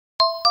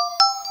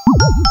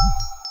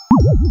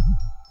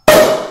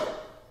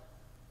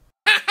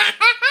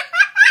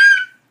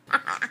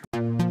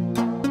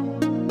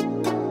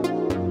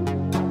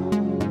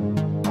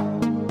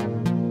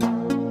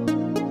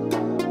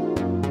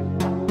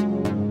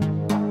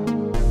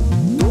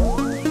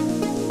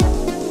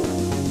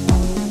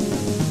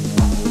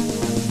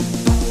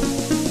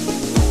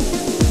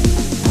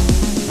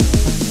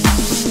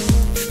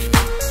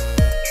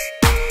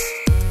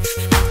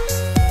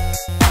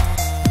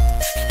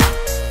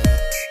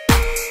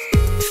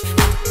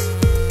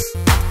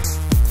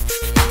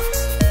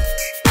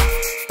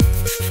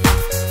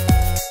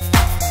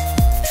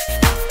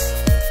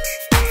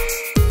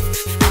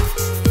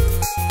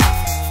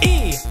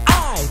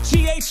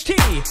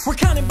We're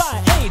counting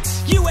by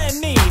eights, you and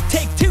me.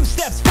 Take 2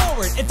 steps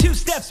forward and 2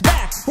 steps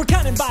back. We're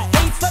counting by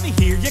eights, let me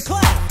hear you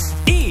clap.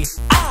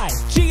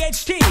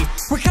 E-I-G-H-T.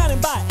 We're counting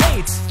by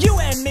eights, you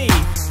and me.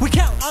 We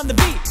count on the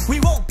beat, we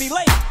won't be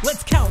late.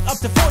 Let's count up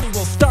to 40,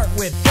 we'll start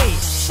with 8.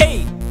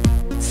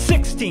 8,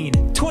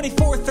 16,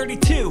 24,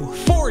 32,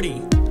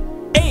 40.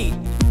 8,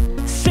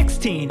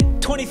 16,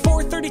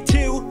 24,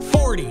 32,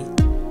 40.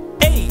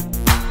 8,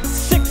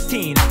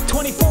 16,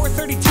 24,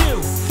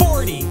 32,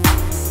 40.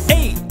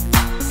 8,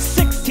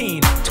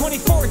 16,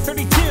 24,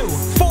 32,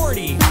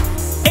 40.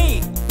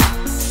 8,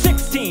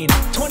 16,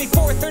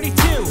 24,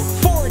 32,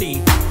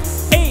 40.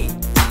 8,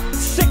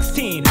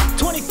 16,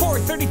 24,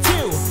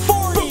 32,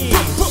 40.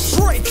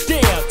 Break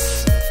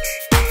dance.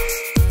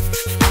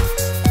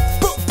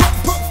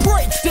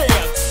 Break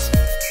dance.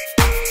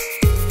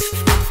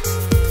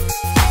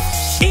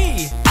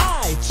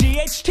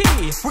 E-I-G-H-T.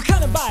 We're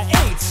counting by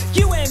eights,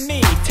 you and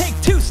me. Take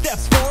 2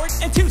 steps forward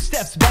and 2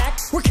 steps back.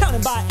 We're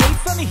counting by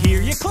eights, let me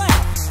hear you clap.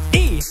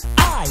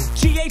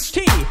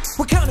 E-I-G-H-T.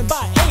 We're counting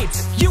by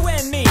eights, you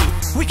and me.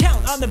 We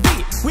count on the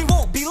beat, we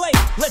won't be late.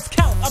 Let's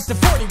count up to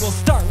 40, we'll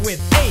start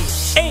with 8.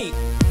 8,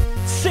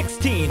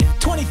 16,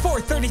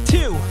 24,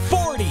 32,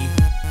 40.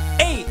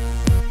 8,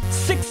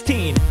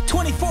 16,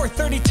 24,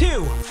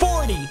 32,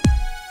 40.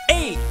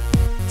 8,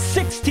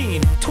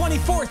 16,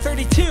 24,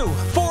 32,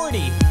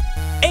 40.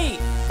 8,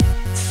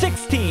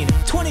 16,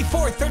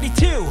 24,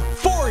 32,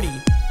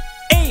 40.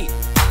 8,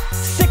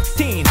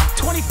 16,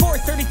 24,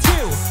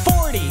 32,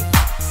 40.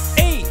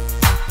 8,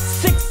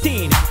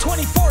 16,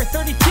 24,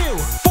 32,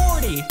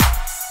 40.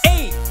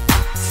 8,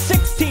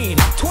 16,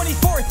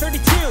 24,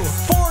 32,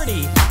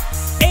 40.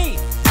 8,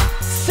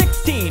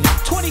 16,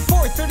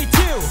 24,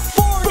 32,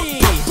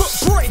 40.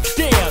 Break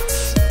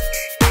dance.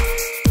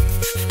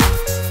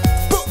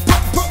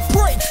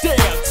 Break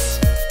dance.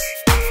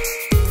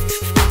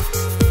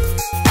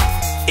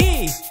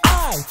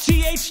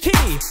 E-I-G-H-T.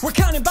 We're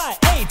counting by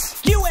eights,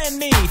 you and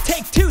me.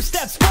 Take 2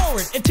 steps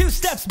forward and 2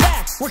 steps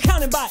back. We're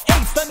counting by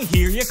eights, let me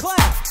hear you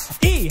clap.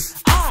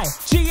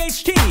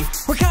 E-I-G-H-T.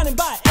 We're counting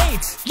by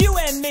eights, you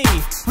and me.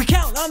 We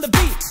count on the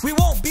beat, we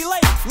won't be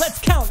late. Let's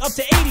count up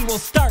to 80, we'll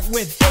start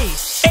with 8.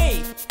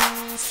 8,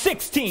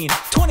 16,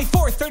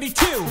 24,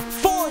 32,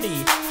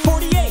 40,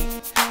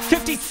 48,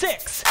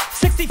 56,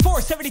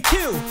 64,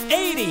 72,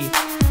 80.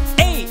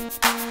 8,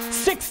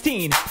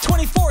 16,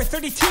 24,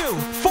 32,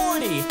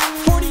 40,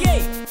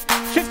 48,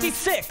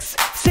 56,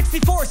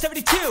 64,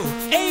 72,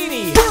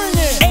 80. Bring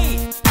it!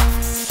 8,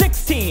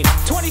 16,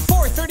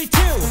 24, 32,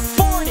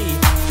 40,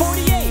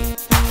 48,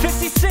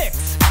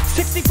 56,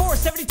 64,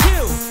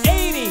 72,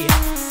 80.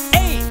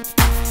 8,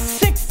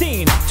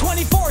 16,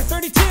 24,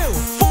 32,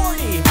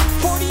 40,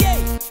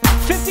 48,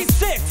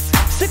 56,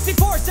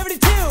 64,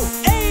 72,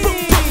 80.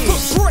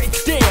 Break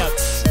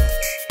dance.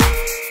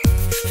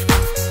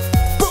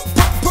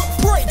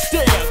 Break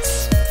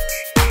dance.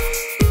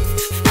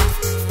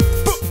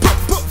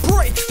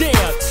 Break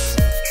dance.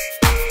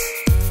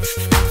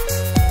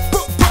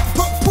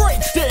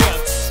 Break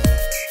dance.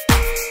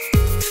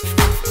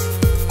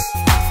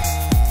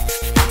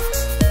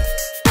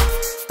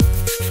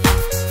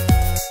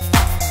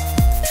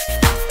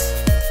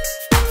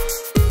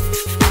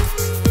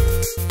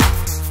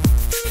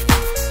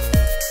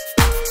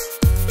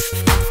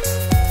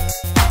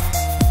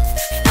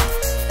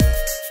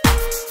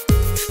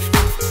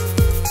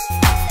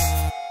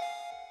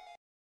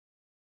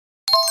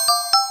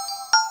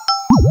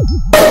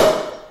 You